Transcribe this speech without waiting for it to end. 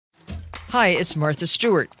Hi, it's Martha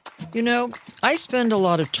Stewart. You know, I spend a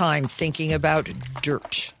lot of time thinking about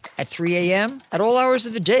dirt. At 3 a.m., at all hours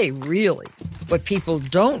of the day, really. What people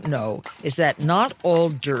don't know is that not all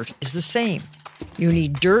dirt is the same. You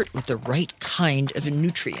need dirt with the right kind of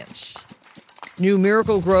nutrients. New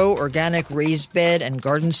Miracle Grow organic raised bed and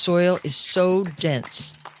garden soil is so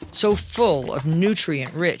dense, so full of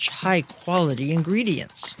nutrient-rich, high-quality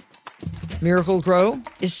ingredients. Miracle Grow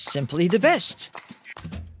is simply the best.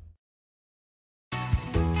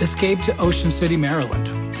 Escape to Ocean City, Maryland,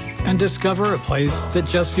 and discover a place that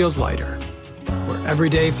just feels lighter, where every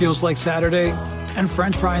day feels like Saturday and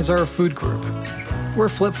French fries are a food group, where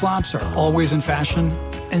flip-flops are always in fashion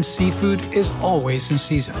and seafood is always in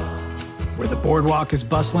season, where the boardwalk is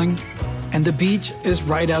bustling and the beach is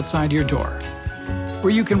right outside your door,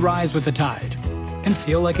 where you can rise with the tide and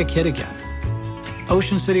feel like a kid again.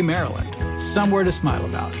 Ocean City, Maryland, somewhere to smile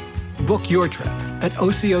about. Book your trip at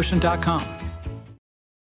OCOcean.com.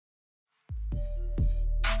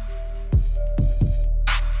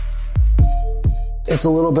 It's a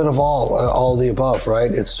little bit of all the above, right?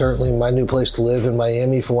 It's certainly my new place to live in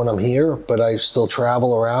Miami for when I'm here, but I still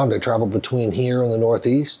travel around. I travel between here and the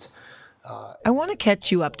Northeast. I want to catch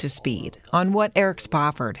you up to speed on what Eric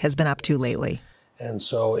Spofford has been up to lately. And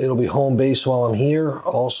so it'll be home base while I'm here.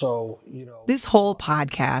 Also, This whole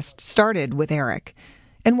podcast started with Eric.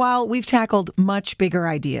 And while we've tackled much bigger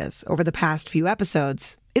ideas over the past few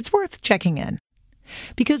episodes, it's worth checking in.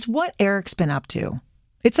 Because what Eric's been up to,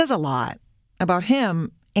 it says a lot about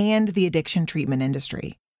him and the addiction treatment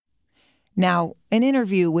industry. Now, an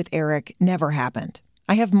interview with Eric never happened.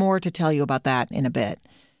 I have more to tell you about that in a bit.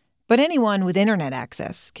 But anyone with internet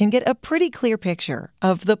access can get a pretty clear picture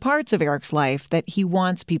of the parts of Eric's life that he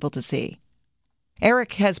wants people to see.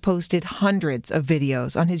 Eric has posted hundreds of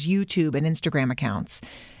videos on his YouTube and Instagram accounts.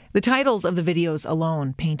 The titles of the videos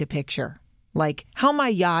alone paint a picture, like How My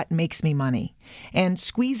Yacht Makes Me Money and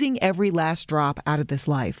Squeezing Every Last Drop Out of This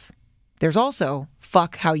Life. There's also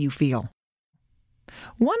Fuck How You Feel.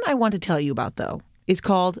 One I want to tell you about, though, is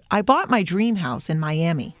called I Bought My Dream House in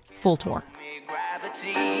Miami, Full Tour.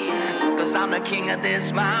 Cause I'm the king of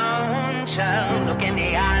this mountain. Look in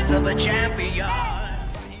the eyes of a champion.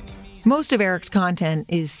 Most of Eric's content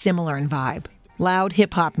is similar in vibe. Loud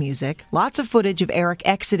hip-hop music, lots of footage of Eric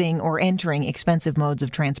exiting or entering expensive modes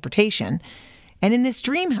of transportation. And in this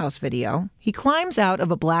dream house video, he climbs out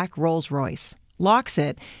of a black Rolls Royce, locks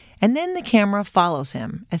it, and then the camera follows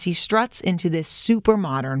him as he struts into this super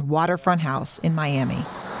modern waterfront house in Miami.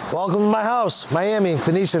 welcome to my house, Miami,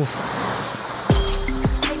 Venetian.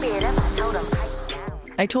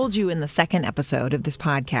 I told you in the second episode of this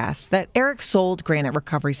podcast that Eric sold Granite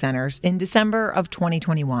Recovery Centers in December of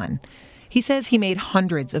 2021. He says he made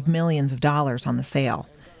hundreds of millions of dollars on the sale.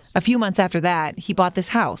 A few months after that, he bought this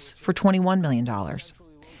house for $21 million.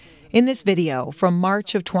 In this video from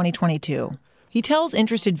March of 2022, he tells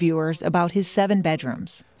interested viewers about his 7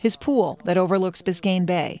 bedrooms, his pool that overlooks Biscayne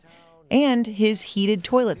Bay, and his heated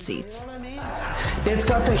toilet seats. It's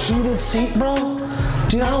got the heated seat, bro.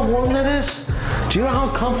 Do you know how warm that is? Do you know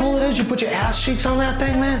how comfortable it is? You put your ass cheeks on that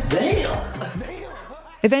thing, man? Damn.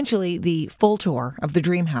 Eventually, the full tour of the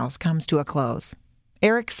dream house comes to a close.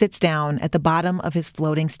 Eric sits down at the bottom of his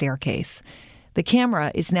floating staircase. The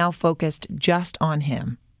camera is now focused just on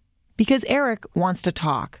him. Because Eric wants to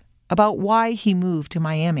talk about why he moved to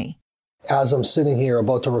Miami. As I'm sitting here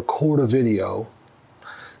about to record a video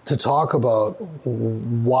to talk about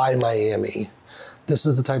why Miami, this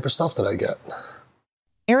is the type of stuff that I get.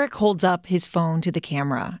 Eric holds up his phone to the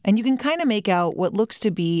camera, and you can kind of make out what looks to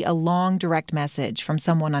be a long direct message from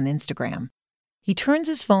someone on Instagram. He turns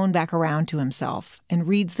his phone back around to himself and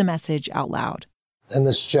reads the message out loud. And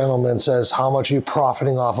this gentleman says, how much are you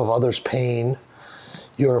profiting off of others' pain?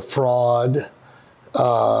 You're a fraud.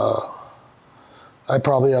 I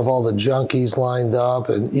probably have all the junkies lined up.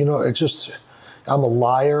 And, it's just, I'm a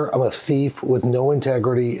liar, I'm a thief with no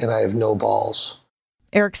integrity, and I have no balls.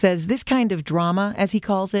 Eric says this kind of drama, as he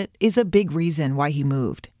calls it, is a big reason why he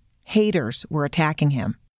moved. Haters were attacking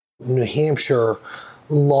him. New Hampshire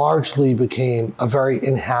largely became a very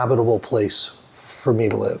inhabitable place for me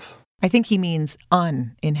to live. I think he means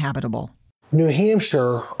uninhabitable. New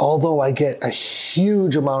Hampshire, although I get a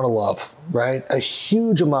huge amount of love, right? A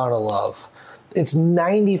huge amount of love. It's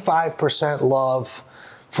 95% love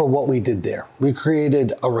for what we did there. We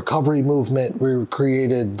created a recovery movement. We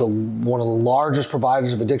created one of the largest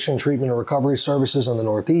providers of addiction treatment and recovery services in the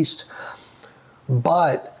Northeast.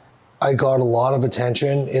 But I got a lot of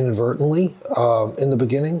attention inadvertently in the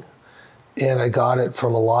beginning, and I got it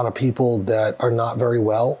from a lot of people that are not very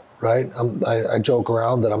well right? I joke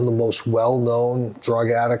around that I'm the most well-known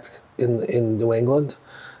drug addict in New England.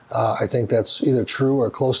 I think that's either true or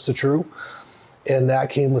close to true. And that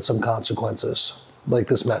came with some consequences, like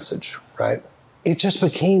this message, right? It just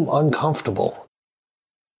became uncomfortable.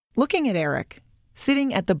 Looking at Eric,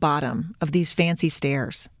 sitting at the bottom of these fancy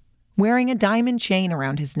stairs, wearing a diamond chain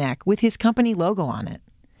around his neck with his company logo on it,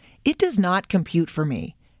 it does not compute for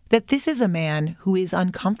me that this is a man who is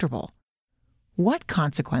uncomfortable. What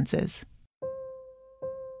consequences?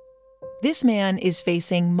 This man is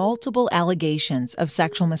facing multiple allegations of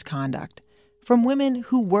sexual misconduct from women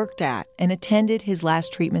who worked at and attended his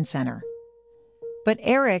last treatment center. But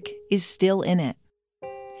Eric is still in it.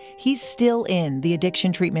 He's still in the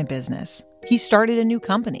addiction treatment business. He started a new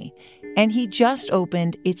company, and he just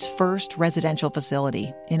opened its first residential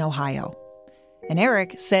facility in Ohio. And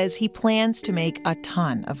Eric says he plans to make a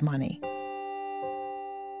ton of money.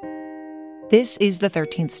 This is The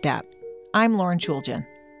 13th Step. I'm Lauren Shulgin.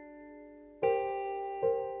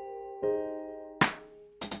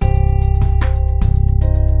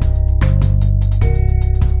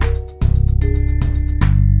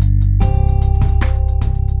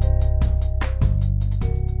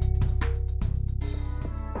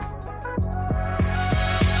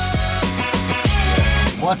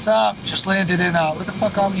 What's up? Just landed in, where the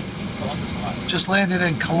fuck are we? Columbus, Ohio. Just landed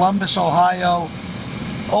in Columbus, Ohio.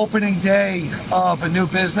 Opening day of a new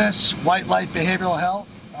business, White Light Behavioral Health.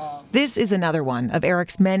 This is another one of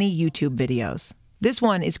Eric's many YouTube videos. This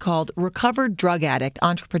one is called Recovered Drug Addict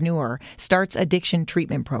Entrepreneur Starts Addiction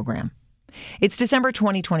Treatment Program. It's December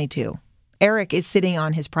 2022. Eric is sitting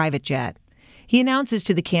on his private jet. He announces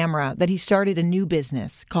to the camera that he started a new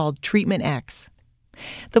business called Treatment X.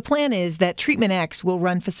 The plan is that Treatment X will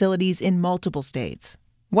run facilities in multiple states.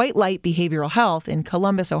 White Light Behavioral Health in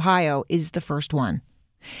Columbus, Ohio is the first one.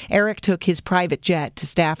 Eric took his private jet to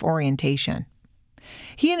staff orientation.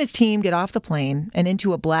 He and his team get off the plane and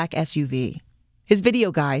into a black SUV. His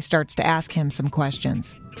video guy starts to ask him some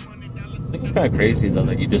questions. I think it's kind of crazy, though,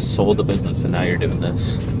 that you just sold the business and now you're doing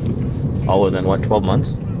this. All within, 12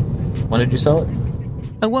 months? When did you sell it?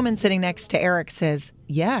 A woman sitting next to Eric says,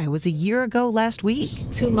 yeah, it was a year ago last week.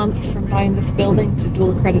 2 months from buying this building to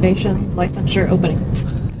dual accreditation, licensure, opening.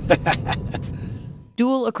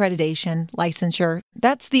 Dual accreditation, licensure,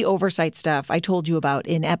 that's the oversight stuff I told you about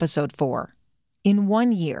in episode 4. In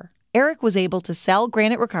 1 year, Eric was able to sell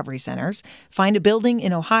Granite Recovery Centers, find a building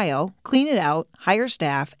in Ohio, clean it out, hire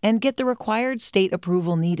staff, and get the required state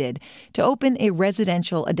approval needed to open a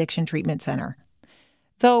residential addiction treatment center.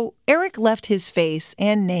 Though Eric left his face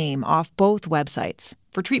and name off both websites,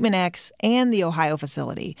 for Treatment X and the Ohio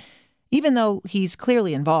facility, even though he's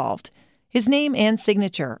clearly involved, his name and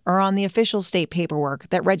signature are on the official state paperwork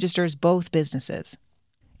that registers both businesses.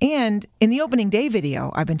 And in the opening day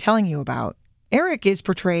video I've been telling you about, Eric is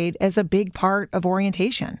portrayed as a big part of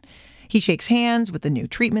orientation. He shakes hands with the new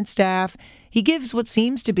treatment staff. He gives what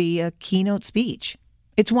seems to be a keynote speech.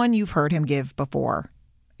 It's one you've heard him give before.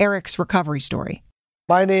 Eric's recovery story.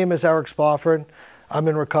 My name is Eric Spofford. I'm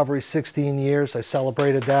in recovery 16 years. I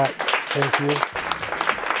celebrated that. Thank you.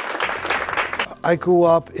 I grew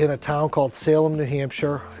up in a town called Salem, New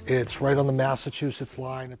Hampshire. It's right on the Massachusetts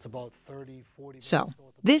line. It's about 40 So,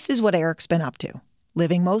 this is what Eric's been up to.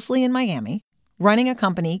 Living mostly in Miami, running a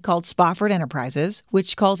company called Spofford Enterprises,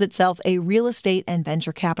 which calls itself a real estate and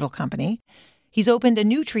venture capital company. He's opened a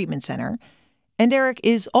new treatment center. And Eric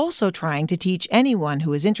is also trying to teach anyone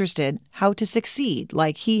who is interested how to succeed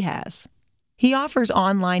like he has. He offers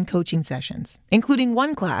online coaching sessions, including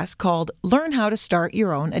one class called Learn How to Start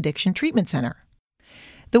Your Own Addiction Treatment Center.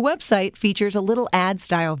 The website features a little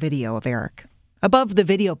ad-style video of Eric. Above the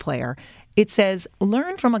video player, it says,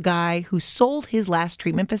 learn from a guy who sold his last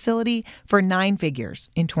treatment facility for 9 figures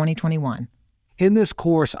in 2021. In this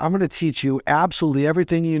course, I'm going to teach you absolutely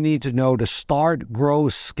everything you need to know to start, grow,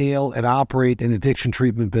 scale, and operate an addiction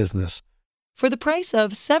treatment business. For the price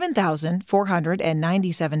of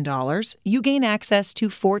 $7,497, you gain access to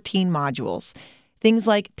 14 modules. Things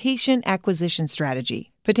like patient acquisition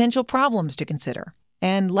strategy, potential problems to consider,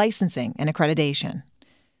 and licensing and accreditation.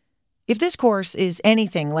 If this course is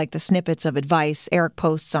anything like the snippets of advice Eric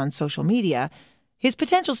posts on social media, his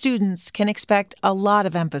potential students can expect a lot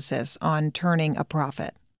of emphasis on turning a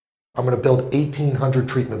profit. I'm going to build 1,800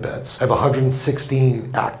 treatment beds. I have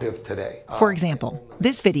 116 active today. For example,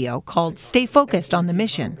 this video called Stay Focused on the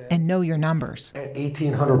Mission and Know Your Numbers. At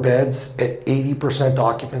 1,800 beds, at 80%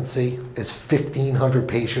 occupancy, is 1,500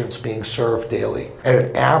 patients being served daily. At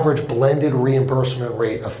an average blended reimbursement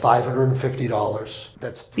rate of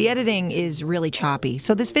 $550. The editing is really choppy,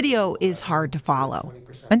 so this video is hard to follow,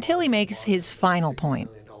 until he makes his final point.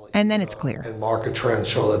 And then it's clear. And market trends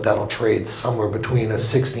show that that'll trade somewhere between a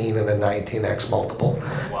 16 and a 19x multiple.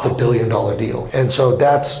 Wow. It's $1 billion deal. And so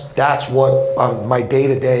that's what my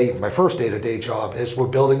day-to-day, my first day-to-day job is. We're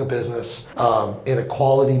building a business in a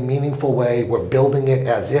quality, meaningful way. We're building it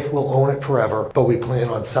as if we'll own it forever, but we plan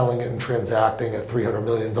on selling it and transacting at $300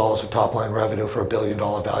 million of top-line revenue for $1 billion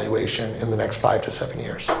valuation in the next 5 to 7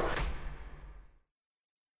 years.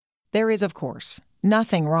 There is, of course,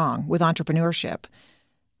 nothing wrong with entrepreneurship.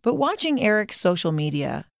 But watching Eric's social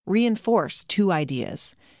media reinforced two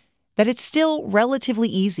ideas: that it's still relatively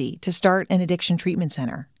easy to start an addiction treatment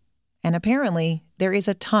center, and apparently there is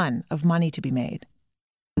a ton of money to be made.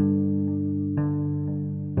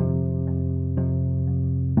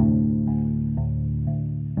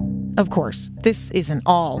 Of course, this isn't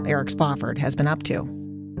all Eric Spofford has been up to.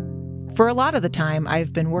 For a lot of the time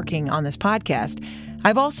I've been working on this podcast,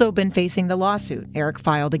 I've also been facing the lawsuit Eric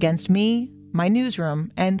filed against me, my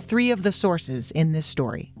newsroom, and 3 of the sources in this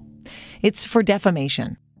story. It's for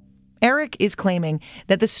defamation. Eric is claiming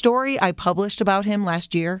that the story I published about him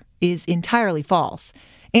last year is entirely false,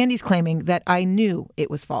 and he's claiming that I knew it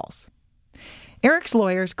was false. Eric's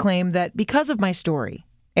lawyers claim that because of my story,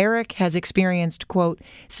 Eric has experienced, quote,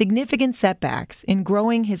 significant setbacks in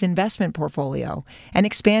growing his investment portfolio and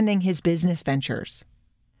expanding his business ventures.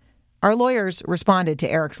 Our lawyers responded to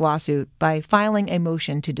Eric's lawsuit by filing a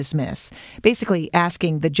motion to dismiss, basically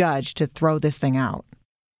asking the judge to throw this thing out.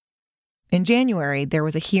 In January, there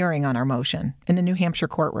was a hearing on our motion in a New Hampshire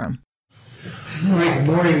courtroom. All right, good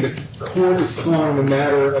morning. The court is calling the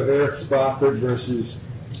matter of Eric Spofford versus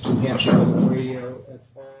New Hampshire Radio.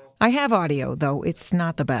 I have audio, though it's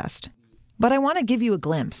not the best. But I want to give you a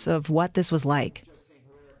glimpse of what this was like.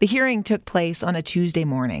 The hearing took place on a Tuesday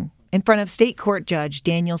morning in front of State Court Judge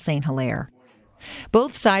Daniel St. Hilaire.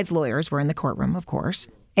 Both sides' lawyers were in the courtroom, of course.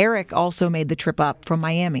 Eric also made the trip up from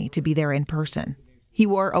Miami to be there in person. He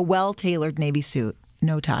wore a well-tailored navy suit,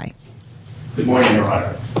 no tie. Good morning, Your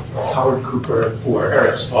Honor. Howard Cooper for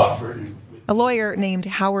Eric Spofford. A lawyer named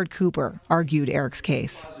Howard Cooper argued Eric's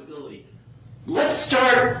case. Let's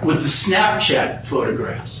start with the Snapchat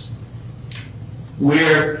photographs,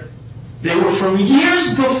 where they were from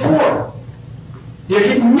years before. There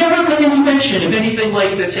had never been any mention of anything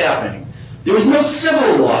like this happening. There was no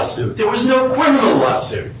civil lawsuit. There was no criminal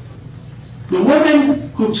lawsuit. The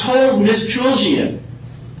woman who told Miss Julgian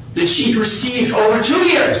that she'd received over 2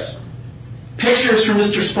 years pictures from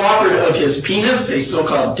Mr. Spofford of his penis, a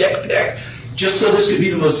so-called dick pic, just so this could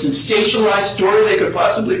be the most sensationalized story they could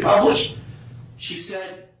possibly publish, she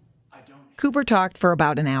said, I don't... Cooper talked for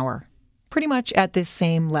about an hour, pretty much at this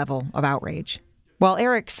same level of outrage, while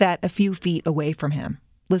Eric sat a few feet away from him,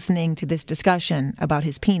 listening to this discussion about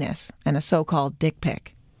his penis and a so-called dick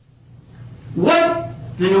pic. What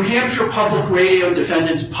the New Hampshire Public Radio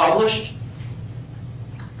defendants published,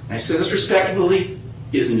 I say this respectfully,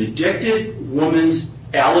 is an addicted woman's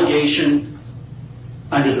allegation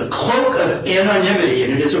under the cloak of anonymity,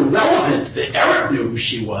 and it is irrelevant that Eric knew who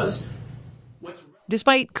she was.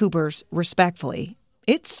 Despite Cooper's respectfully,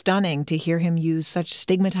 it's stunning to hear him use such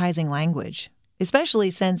stigmatizing language, especially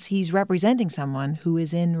since he's representing someone who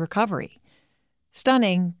is in recovery.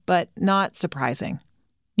 Stunning, but not surprising.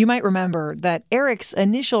 You might remember that Eric's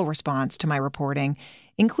initial response to my reporting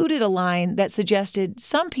included a line that suggested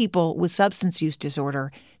some people with substance use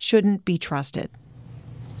disorder shouldn't be trusted.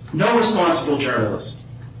 No responsible journalist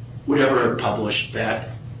would ever have published that.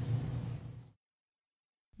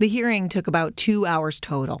 The hearing took about 2 hours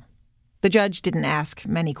total. The judge didn't ask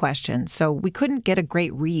many questions, so we couldn't get a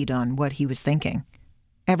great read on what he was thinking.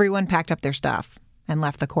 Everyone packed up their stuff and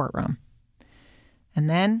left the courtroom. And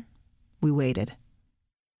then we waited.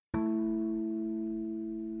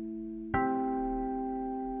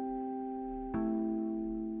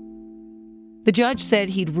 The judge said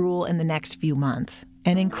he'd rule in the next few months,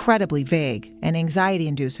 an incredibly vague and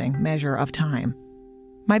anxiety-inducing measure of time.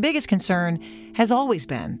 My biggest concern has always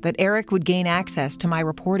been that Eric would gain access to my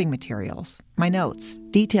reporting materials, my notes,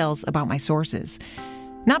 details about my sources.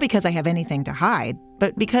 Not because I have anything to hide,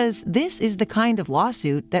 but because this is the kind of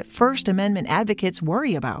lawsuit that First Amendment advocates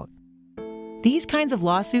worry about. These kinds of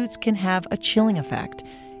lawsuits can have a chilling effect.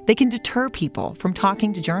 They can deter people from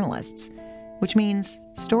talking to journalists, which means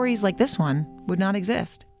stories like this one would not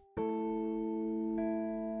exist.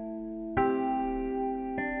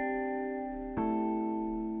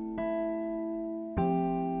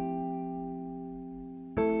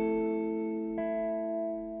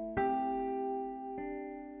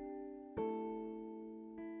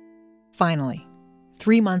 Finally,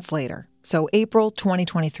 3 months later, so April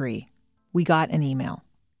 2023, we got an email,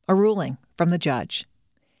 a ruling from the judge.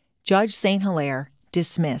 Judge St. Hilaire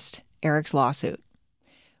dismissed Eric's lawsuit.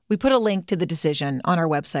 We put a link to the decision on our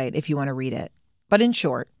website if you want to read it. But in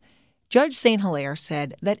short, Judge St. Hilaire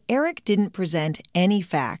said that Eric didn't present any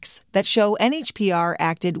facts that show NHPR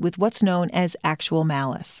acted with what's known as actual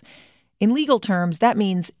malice. In legal terms, that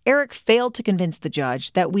means Eric failed to convince the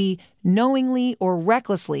judge that we knowingly or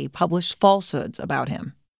recklessly published falsehoods about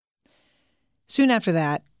him. Soon after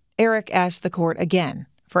that, Eric asked the court again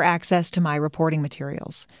for access to my reporting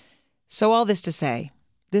materials. So all this to say,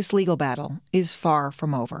 this legal battle is far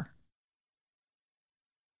from over.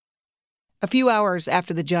 A few hours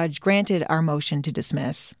after the judge granted our motion to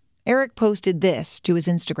dismiss, Eric posted this to his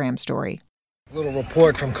Instagram story. A little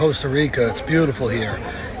report from Costa Rica. It's beautiful here.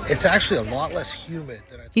 It's actually a lot less humid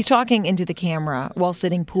than I thought. He's talking into the camera while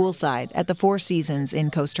sitting poolside at the Four Seasons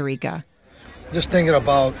in Costa Rica. Just thinking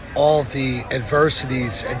about all the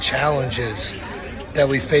adversities and challenges that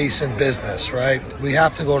we face in business, right? We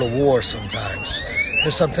have to go to war sometimes.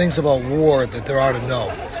 There's some things about war that there are to know.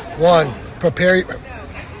 One,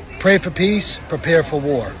 pray for peace, prepare for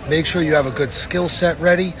war. Make sure you have a good skill set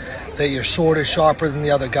ready, that your sword is sharper than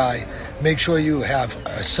the other guy. Make sure you have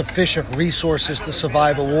sufficient resources to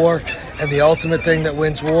survive a war. And the ultimate thing that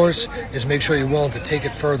wins wars is make sure you're willing to take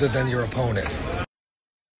it further than your opponent.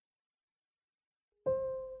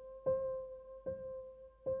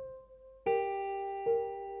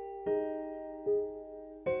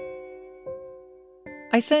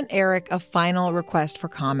 I sent Eric a final request for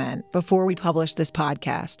comment before we published this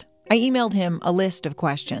podcast. I emailed him a list of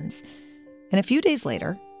questions. And a few days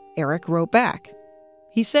later, Eric wrote back.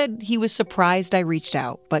 He said he was surprised I reached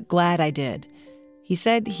out, but glad I did. He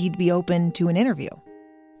said he'd be open to an interview.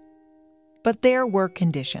 But there were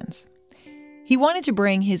conditions. He wanted to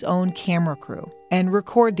bring his own camera crew and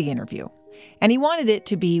record the interview. And he wanted it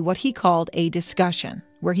to be what he called a discussion,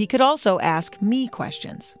 where he could also ask me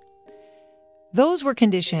questions. Those were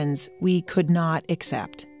conditions we could not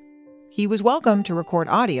accept. He was welcome to record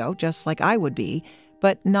audio, just like I would be,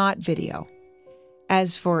 but not video.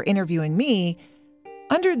 As for interviewing me,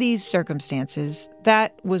 under these circumstances,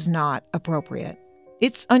 that was not appropriate.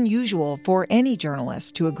 It's unusual for any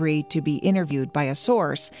journalist to agree to be interviewed by a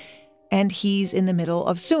source, and he's in the middle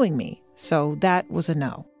of suing me, so that was a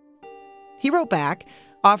no. He wrote back,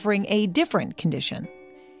 offering a different condition.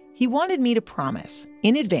 He wanted me to promise,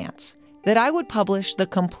 in advance, that I would publish the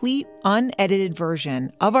complete, unedited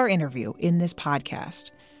version of our interview in this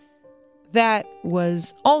podcast. That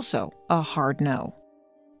was also a hard no.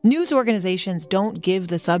 News organizations don't give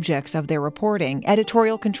the subjects of their reporting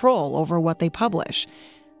editorial control over what they publish.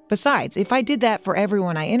 Besides, if I did that for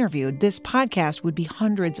everyone I interviewed, this podcast would be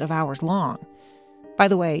hundreds of hours long. By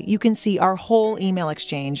the way, you can see our whole email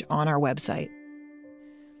exchange on our website.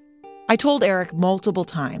 I told Eric multiple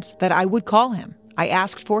times that I would call him. I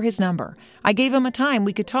asked for his number. I gave him a time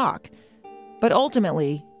we could talk. But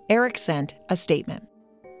ultimately, Eric sent a statement.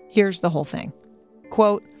 Here's the whole thing.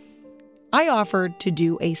 Quote, I offered to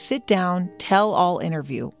do a sit-down, tell-all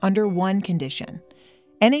interview under one condition.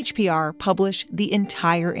 NHPR publish the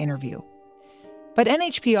entire interview. But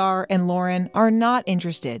NHPR and Lauren are not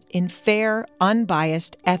interested in fair,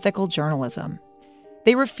 unbiased, ethical journalism.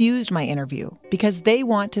 They refused my interview because they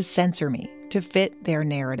want to censor me to fit their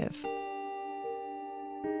narrative.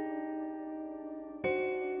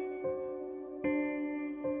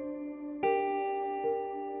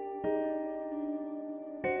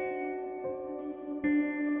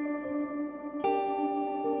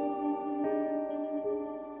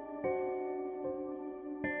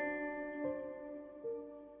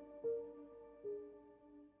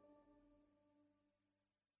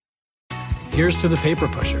 Here's to the paper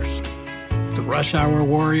pushers, the rush hour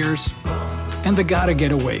warriors, and the gotta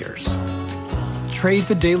get awayers. Trade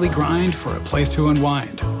the daily grind for a place to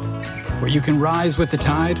unwind, where you can rise with the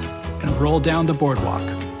tide and roll down the boardwalk,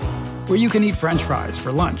 where you can eat French fries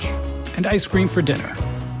for lunch and ice cream for dinner,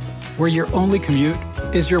 where your only commute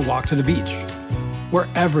is your walk to the beach, where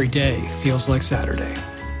every day feels like Saturday.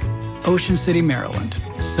 Ocean City, Maryland,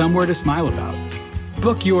 somewhere to smile about.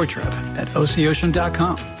 Book your trip at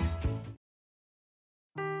OCOcean.com.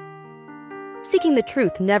 Seeking the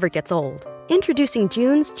truth never gets old. Introducing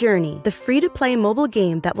June's Journey, the free-to-play mobile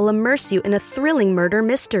game that will immerse you in a thrilling murder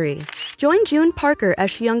mystery. Join June Parker as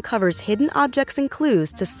she uncovers hidden objects and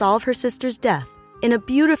clues to solve her sister's death in a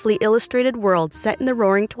beautifully illustrated world set in the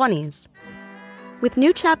Roaring '20s. With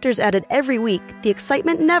new chapters added every week, the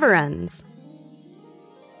excitement never ends.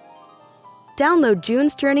 Download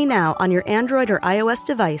June's Journey now on your Android or iOS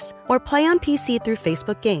device, or play on PC through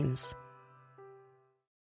Facebook Games.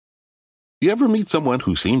 You ever meet someone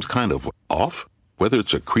who seems kind of off? Whether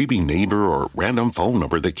it's a creepy neighbor or a random phone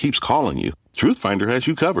number that keeps calling you, Truthfinder has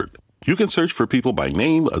you covered. You can search for people by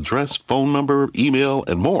name, address, phone number, email,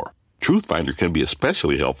 and more. Truthfinder can be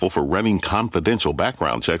especially helpful for running confidential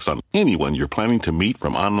background checks on anyone you're planning to meet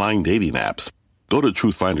from online dating apps. Go to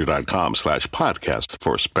truthfinder.com/podcasts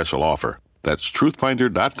for a special offer. That's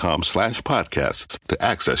truthfinder.com/podcasts to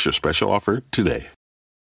access your special offer today.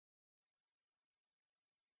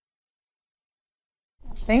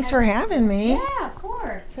 Thanks for having me. Yeah, of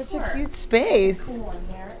course. Such a cute space.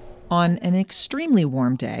 On an extremely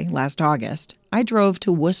warm day last August, I drove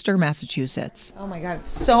to Worcester, Massachusetts. Oh my God,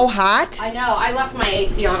 It's so hot. I know. I left my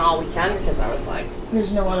AC on all weekend because I was like,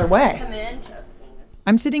 There's no other way. come in.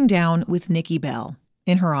 I'm sitting down with Nikki Bell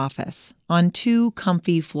in her office on 2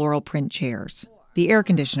 comfy floral print chairs. The air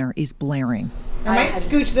conditioner is blaring. I might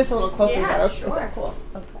scooch this a little closer. Yeah, Is sure. that cool?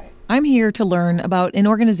 Okay. I'm here to learn about an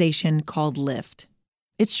organization called LIFT.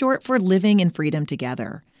 It's short for Living in Freedom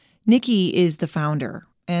Together. Nikki is the founder,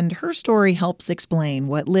 and her story helps explain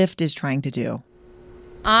what LIFT is trying to do.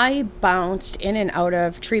 I bounced in and out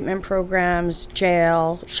of treatment programs,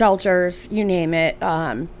 jail, shelters, you name it,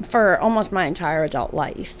 for almost my entire adult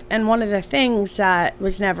life. And one of the things that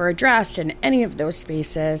was never addressed in any of those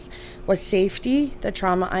spaces was safety, the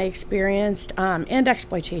trauma I experienced, and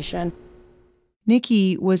exploitation.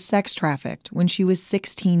 Nikki was sex trafficked when she was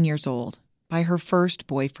 16 years old by her first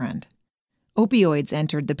boyfriend. Opioids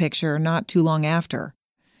entered the picture not too long after.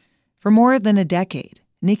 For more than a decade,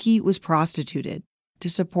 Nikki was prostituted to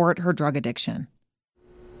support her drug addiction.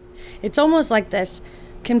 It's almost like this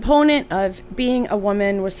component of being a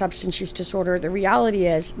woman with substance use disorder. The reality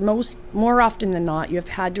is, more often than not, you've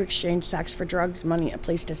had to exchange sex for drugs, money, a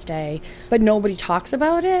place to stay, but nobody talks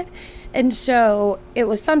about it. And so it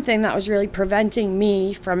was something that was really preventing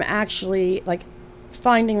me from actually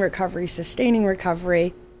finding recovery, sustaining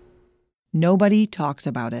recovery. Nobody talks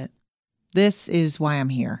about it. This is why I'm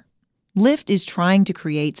here. LIFT is trying to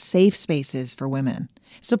create safe spaces for women,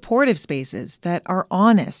 supportive spaces that are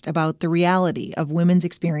honest about the reality of women's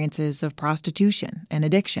experiences of prostitution and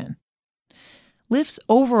addiction. LIFT's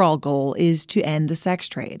overall goal is to end the sex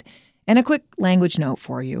trade. And a quick language note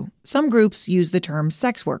for you. Some groups use the term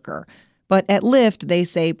sex worker, but at LIFT they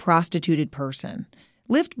say prostituted person.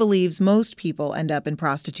 LIFT believes most people end up in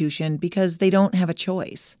prostitution because they don't have a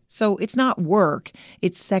choice. So it's not work,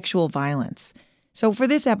 it's sexual violence. So for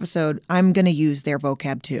this episode, I'm going to use their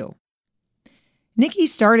vocab too. Nikki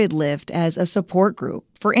started LIFT as a support group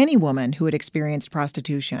for any woman who had experienced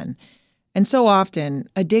prostitution. And so often,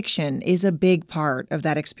 addiction is a big part of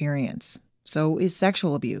that experience. So is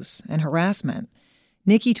sexual abuse and harassment.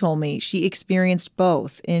 Nikki told me she experienced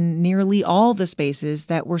both in nearly all the spaces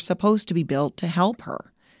that were supposed to be built to help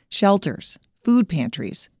her. Shelters, food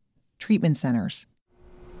pantries, treatment centers.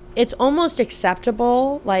 It's almost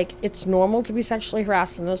acceptable, it's normal to be sexually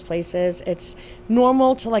harassed in those places. It's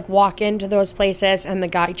normal to walk into those places and the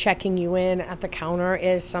guy checking you in at the counter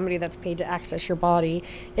is somebody that's paid to access your body.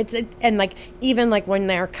 Even when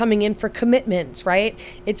they're coming in for commitments, right?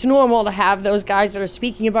 It's normal to have those guys that are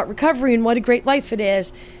speaking about recovery and what a great life it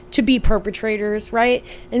is to be perpetrators, right?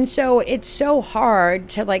 And so it's so hard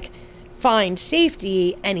to find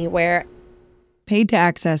safety anywhere. Paid to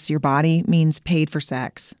access your body means paid for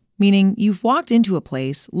sex, meaning you've walked into a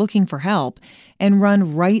place looking for help and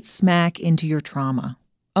run right smack into your trauma,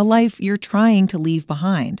 a life you're trying to leave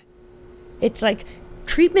behind. It's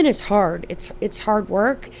treatment is hard. It's hard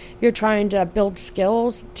work. You're trying to build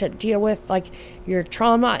skills to deal with your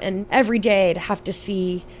trauma, and every day to have to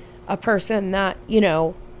see a person that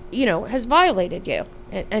has violated you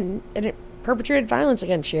and it perpetrated violence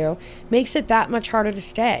against you makes it that much harder to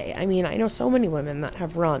stay. I mean, I know so many women that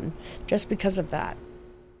have run just because of that.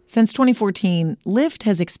 Since 2014, LIFT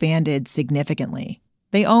has expanded significantly.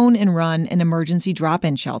 They own and run an emergency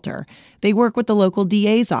drop-in shelter. They work with the local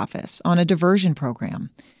DA's office on a diversion program.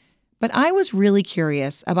 But I was really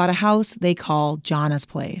curious about a house they call Jana's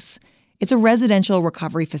Place. It's a residential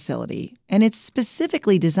recovery facility, and it's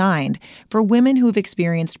specifically designed for women who have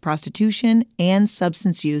experienced prostitution and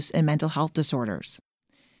substance use and mental health disorders.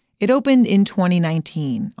 It opened in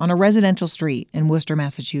 2019 on a residential street in Worcester,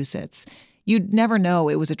 Massachusetts. You'd never know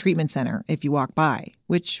it was a treatment center if you walk by,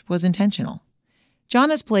 which was intentional.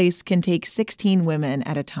 Jana's Place can take 16 women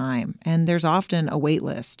at a time, and there's often a wait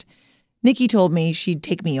list. Nikki told me she'd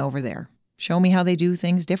take me over there, show me how they do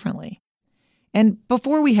things differently. And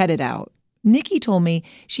before we headed out, Nikki told me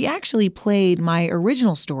she actually played my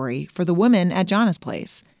original story for the women at Jana's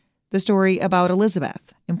Place, the story about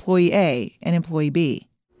Elizabeth, employee A and employee B.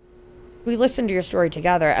 We listened to your story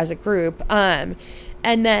together as a group. And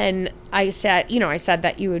then I said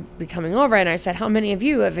that you would be coming over, and I said, how many of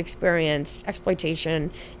you have experienced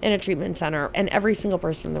exploitation in a treatment center? And every single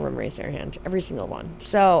person in the room raised their hand, every single one.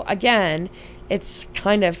 So again, it's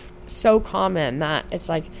kind of so common that it's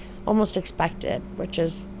like almost expected, which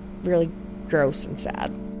is really gross and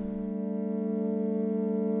sad.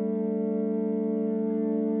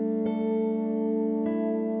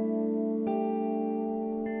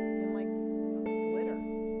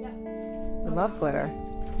 I love glitter.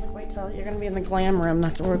 Like, wait till you're going to be in the Glam Room.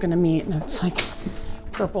 That's where we're going to meet. And it's like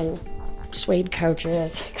purple suede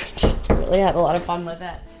couches. We just really had a lot of fun with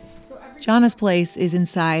it. Jana's place is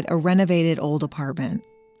inside a renovated old apartment.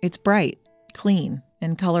 It's bright, clean,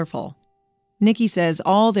 and colorful. Nikki says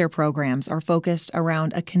all their programs are focused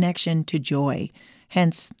around a connection to joy,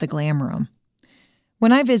 hence the Glam Room.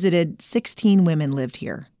 When I visited, 16 women lived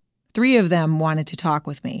here. 3 of them wanted to talk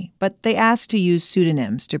with me, but they asked to use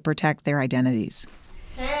pseudonyms to protect their identities.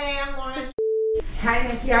 Hey, I'm Lauren. Hi,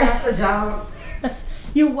 Nikki. I got the job.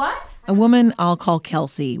 You what? A woman I'll call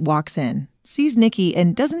Kelsey walks in, sees Nikki,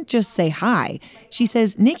 and doesn't just say hi. She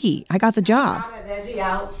says, Nikki, I got the job. I got a veggie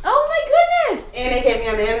out. Oh, my goodness. And they gave me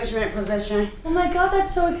a management position. Oh, my God.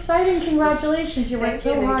 That's so exciting. Congratulations. You worked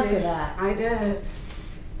so hard for that. I did.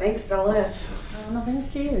 Thanks to Lyft. Oh, no, thanks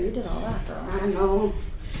to you. You did all that, girl. I know.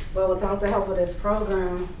 But without the help of this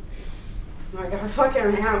program, I got fucking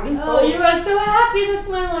out. You are so happy. The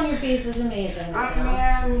smile on your face is amazing.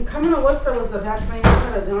 Man, coming to Worcester was the best thing I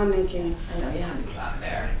could have done, Nikki. I know, you had to go out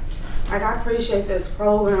there. Like, I appreciate this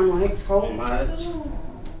program, like, so much.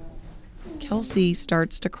 Kelsey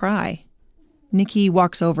starts to cry. Nikki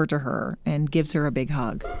walks over to her and gives her a big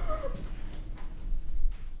hug.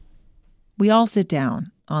 We all sit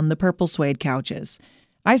down on the purple suede couches.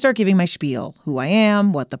 I start giving my spiel, who I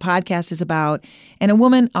am, what the podcast is about, and a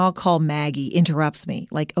woman I'll call Maggie interrupts me,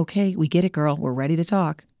 like, okay, we get it, girl, we're ready to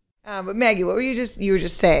talk. But Maggie, what were you were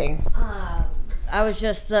just saying? I was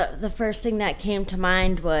just, the first thing that came to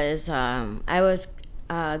mind was I was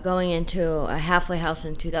going into a halfway house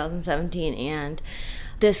in 2017, and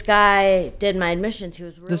this guy did my admissions. He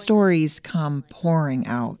was really... The stories come pouring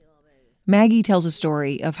out. Maggie tells a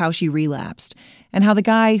story of how she relapsed and how the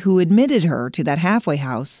guy who admitted her to that halfway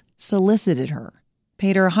house solicited her,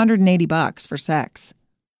 paid her $180 for sex.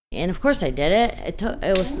 And of course I did it.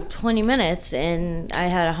 It was 20 minutes and I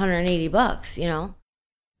had $180, you know.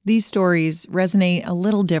 These stories resonate a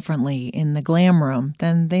little differently in the Glam Room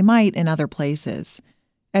than they might in other places.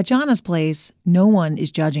 At Jana's place, no one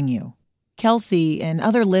is judging you. Kelsey and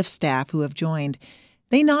other Lyft staff who have joined,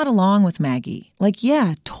 they nod along with Maggie. Like,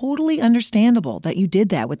 yeah, totally understandable that you did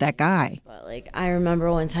that with that guy. But I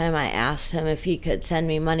remember one time I asked him if he could send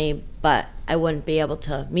me money, but I wouldn't be able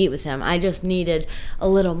to meet with him. I just needed a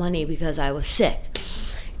little money because I was sick.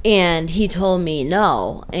 And he told me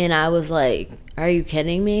no. And I was like, are you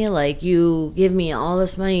kidding me? Like, you give me all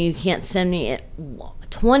this money, you can't send me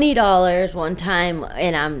 $20 one time,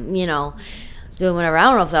 and I'm, doing whatever. I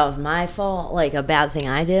don't know if that was my fault, like a bad thing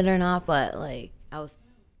I did or not, but I was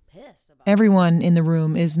pissed about it. Everyone in the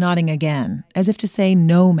room is nodding again, as if to say,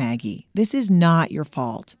 no, Maggie, this is not your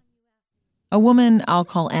fault. A woman I'll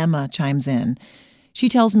call Emma chimes in. She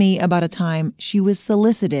tells me about a time she was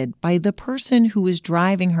solicited by the person who was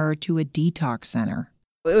driving her to a detox center.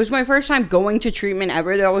 It was my first time going to treatment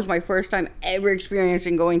ever. That was my first time ever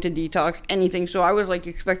experiencing going to detox, anything. So I was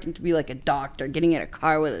expecting to be like a doctor, getting in a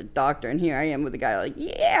car with a doctor. And here I am with a guy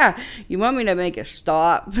yeah, you want me to make a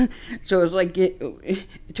stop? So it was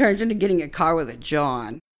it turns into getting a car with a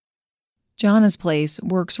John. Jana's place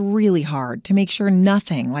works really hard to make sure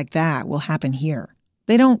nothing like that will happen here.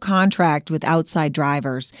 They don't contract with outside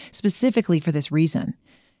drivers specifically for this reason.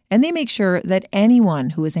 And they make sure that anyone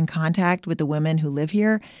who is in contact with the women who live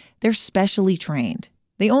here, they're specially trained.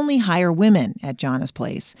 They only hire women at Jana's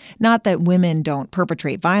place. Not that women don't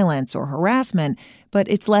perpetrate violence or harassment, but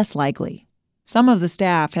it's less likely. Some of the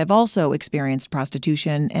staff have also experienced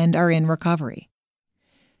prostitution and are in recovery.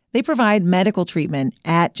 They provide medical treatment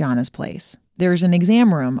at Jana's place. There's an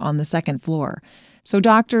exam room on the second floor. So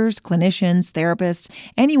doctors, clinicians, therapists,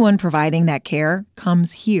 anyone providing that care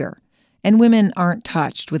comes here. And women aren't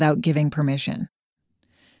touched without giving permission.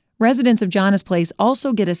 Residents of Jana's place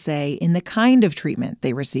also get a say in the kind of treatment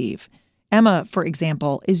they receive. Emma, for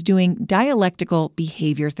example, is doing dialectical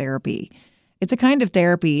behavior therapy. It's a kind of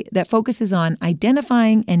therapy that focuses on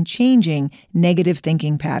identifying and changing negative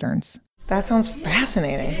thinking patterns. That sounds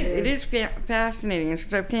fascinating. It is fascinating.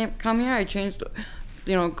 Since I've come here, I changed,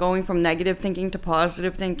 going from negative thinking to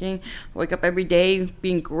positive thinking. I wake up every day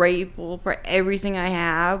being grateful for everything I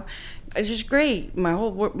have. It's just great. My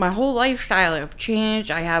whole lifestyle have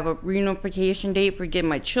changed. I have a reunification date for getting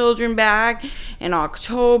my children back in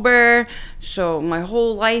October. So my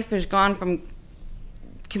whole life has gone from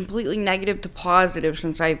completely negative to positive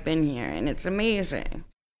since I've been here, and it's amazing.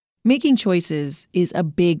 Making choices is a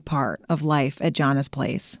big part of life at Jana's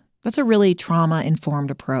Place. That's a really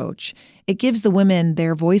trauma-informed approach. It gives the women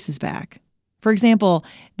their voices back. For example,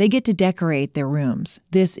 they get to decorate their rooms.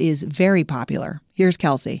 This is very popular. Here's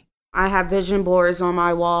Kelsey. I have vision boards on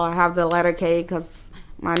my wall. I have the letter K because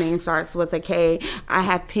my name starts with a K. I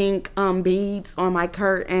have pink beads on my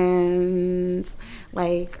curtains.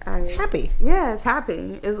 It's happy. Yeah, it's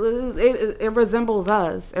happy. It resembles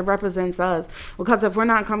us. It represents us. Because if we're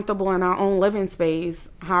not comfortable in our own living space,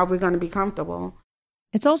 how are we going to be comfortable?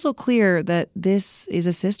 It's also clear that this is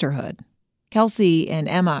a sisterhood. Kelsey and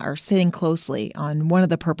Emma are sitting closely on one of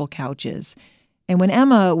the purple couches. And when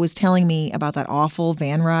Emma was telling me about that awful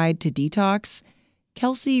van ride to detox,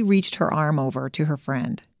 Kelsey reached her arm over to her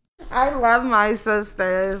friend. I love my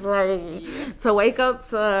sisters. To wake up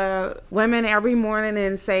to women every morning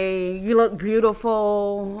and say, you look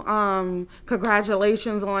beautiful,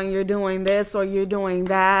 congratulations on you're doing this or you're doing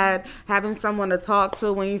that, having someone to talk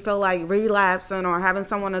to when you feel like relapsing or having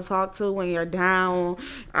someone to talk to when you're down.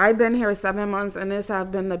 I've been here 7 months and this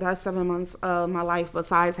have been the best 7 months of my life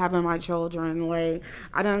besides having my children.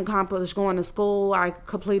 I done accomplished going to school. I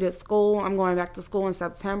completed school. I'm going back to school in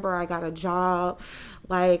September. I got a job.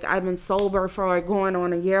 I've been sober for going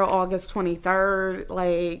on a year, August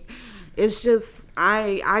 23rd. It's just,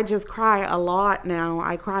 I just cry a lot now.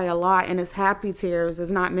 I cry a lot, and it's happy tears.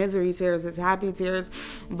 It's not misery tears. It's happy tears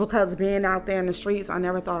because being out there in the streets, I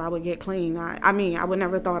never thought I would get clean. I would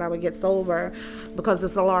never thought I would get sober because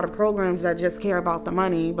there's a lot of programs that just care about the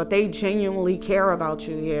money, but they genuinely care about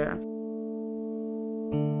you here.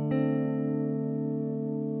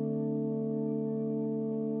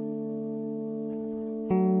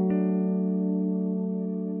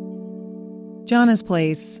 Jana's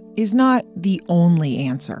Place is not the only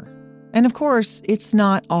answer. And of course, it's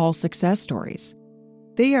not all success stories.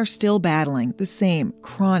 They are still battling the same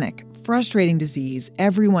chronic, frustrating disease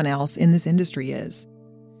everyone else in this industry is.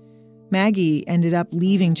 Maggie ended up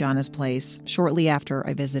leaving Jana's Place shortly after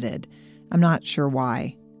I visited. I'm not sure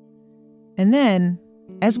why. And then,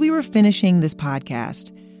 as we were finishing this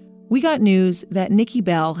podcast, we got news that Nikki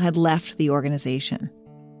Bell had left the organization.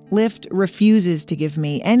 Lyft refuses to give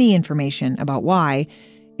me any information about why,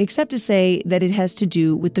 except to say that it has to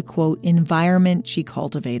do with the, quote, environment she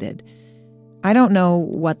cultivated. I don't know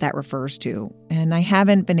what that refers to, and I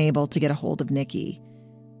haven't been able to get a hold of Nikki.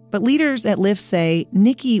 But leaders at Lyft say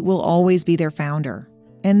Nikki will always be their founder,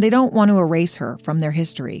 and they don't want to erase her from their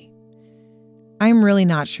history. I'm really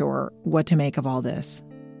not sure what to make of all this.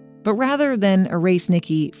 But rather than erase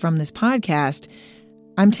Nikki from this podcast,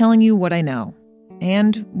 I'm telling you what I know.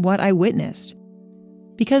 And what I witnessed.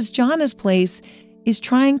 Because Jana's Place is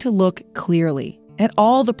trying to look clearly at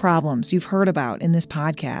all the problems you've heard about in this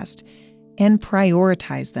podcast and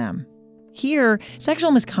prioritize them. Here,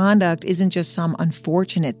 sexual misconduct isn't just some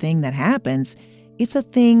unfortunate thing that happens, it's a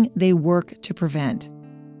thing they work to prevent.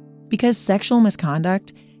 Because sexual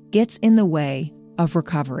misconduct gets in the way of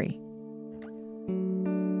recovery.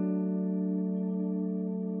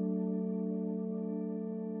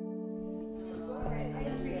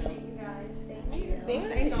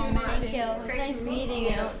 It's nice meeting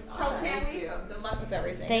you. Thank you. Good luck with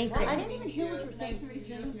everything. Thank you. I didn't even hear what you were saying. It was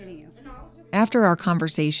nice meeting you. After our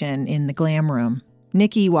conversation in the Glam Room,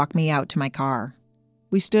 Nikki walked me out to my car.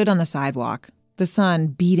 We stood on the sidewalk, the sun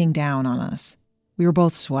beating down on us. We were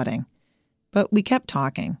both sweating. But we kept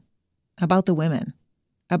talking. About the women.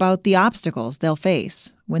 About the obstacles they'll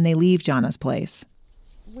face when they leave Jana's Place.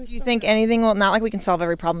 Do you think anything will, not like we can solve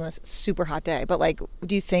every problem on this super hot day, but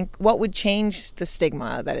do you think, what would change the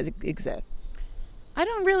stigma that exists? I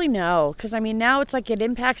don't really know, because now it's it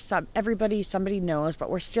impacts everybody, somebody knows, but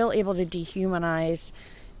we're still able to dehumanize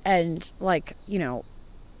and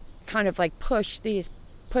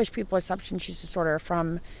push people with substance use disorder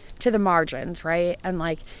to the margins, right?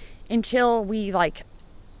 And until we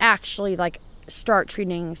actually start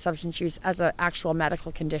treating substance use as an actual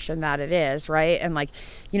medical condition that it is, right? And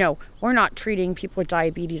we're not treating people with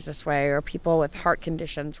diabetes this way or people with heart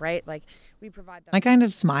conditions, right? We provide them. I kind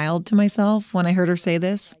of smiled to myself when I heard her say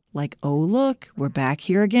this. Oh, look, we're back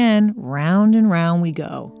here again. Round and round we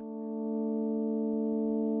go.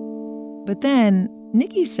 But then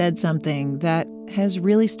Nikki said something that has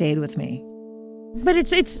really stayed with me. But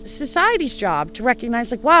it's society's job to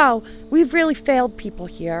recognize, like, wow, we've really failed people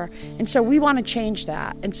here, and so we want to change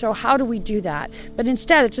that. And so how do we do that? But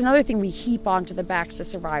instead, it's another thing we heap onto the backs of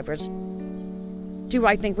survivors. Do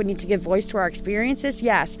I think we need to give voice to our experiences?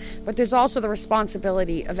 Yes, but there's also the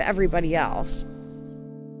responsibility of everybody else.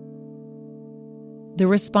 The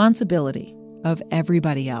responsibility of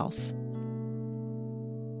everybody else.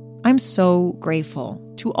 I'm so grateful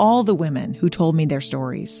to all the women who told me their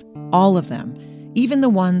stories, all of them, even the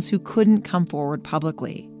ones who couldn't come forward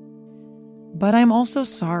publicly. But I'm also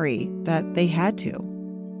sorry that they had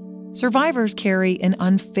to. Survivors carry an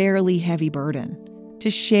unfairly heavy burden to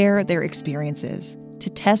share their experiences, to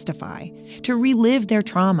testify, to relive their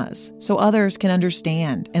traumas so others can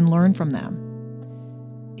understand and learn from them.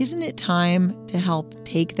 Isn't it time to help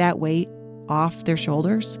take that weight off their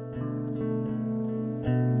shoulders?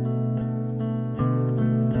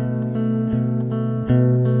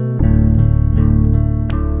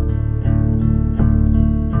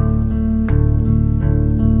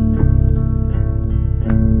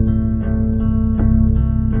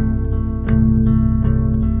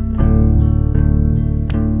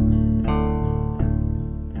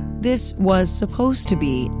 This was supposed to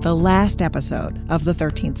be the last episode of The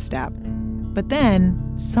 13th Step. But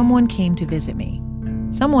then someone came to visit me.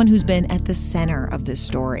 Someone who's been at the center of this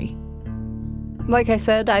story. Like I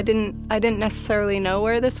said, I didn't necessarily know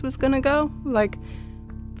where this was going to go. Like,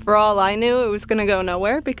 for all I knew, it was going to go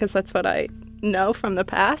nowhere because that's what I know from the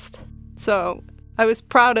past. So I was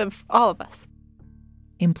proud of all of us.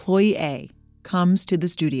 Employee A comes to the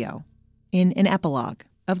studio in an epilogue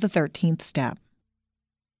of The 13th Step.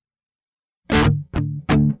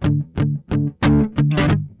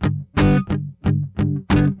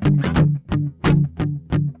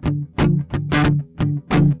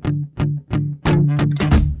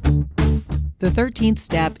 The 13th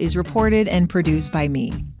Step is reported and produced by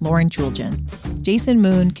me, Lauren Chuljan. Jason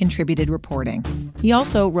Moon contributed reporting. He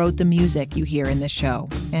also wrote the music you hear in this show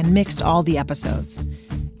and mixed all the episodes.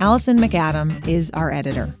 Allison McAdam is our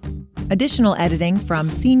editor. Additional editing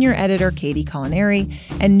from senior editor Katie Culinary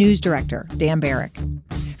and news director Dan Barrick.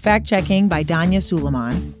 Fact-checking by Danya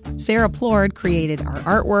Suleiman. Sarah Plord created our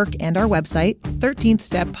artwork and our website,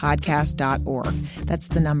 13thsteppodcast.org. That's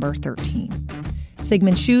the number 13.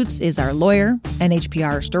 Sigmund Schutz is our lawyer.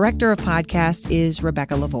 NHPR's director of podcast is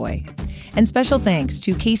Rebecca Lavoie. And special thanks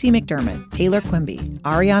to Casey McDermott, Taylor Quimby,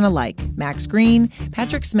 Ariana Like, Max Green,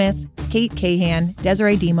 Patrick Smith, Kate Cahan,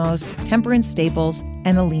 Desiree Demos, Temperance Staples,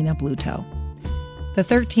 and Alina Bluto. The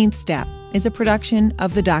 13th Step is a production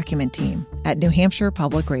of the Document Team at New Hampshire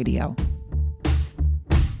Public Radio.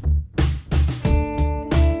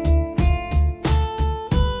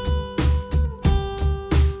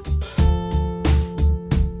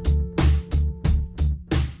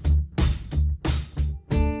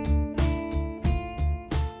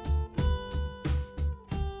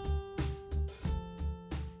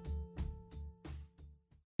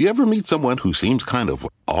 You ever meet someone who seems kind of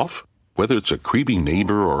off? Whether it's a creepy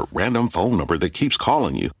neighbor or random phone number that keeps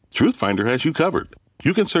calling you, Truthfinder has you covered.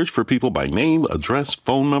 You can search for people by name, address,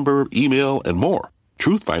 phone number, email, and more.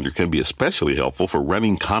 Truthfinder can be especially helpful for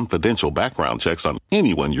running confidential background checks on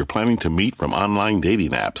anyone you're planning to meet from online dating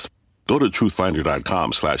apps. Go to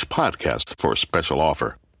truthfinder.com/podcasts for a special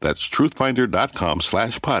offer. That's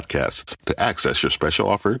truthfinder.com/podcasts to access your special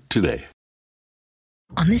offer today.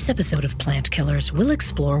 On this episode of Plant Killers, we'll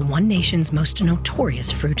explore one nation's most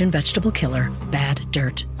notorious fruit and vegetable killer, bad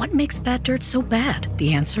dirt. What makes bad dirt so bad?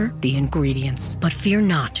 The answer? The ingredients. But fear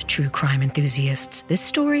not, true crime enthusiasts. This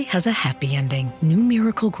story has a happy ending. New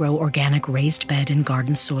Miracle Grow organic raised bed and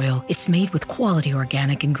garden soil. It's made with quality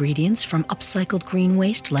organic ingredients from upcycled green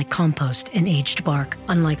waste like compost and aged bark.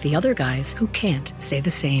 Unlike the other guys who can't say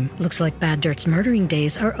the same. Looks like bad dirt's murdering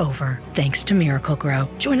days are over, thanks to Miracle Grow.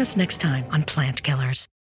 Join us next time on Plant Killers.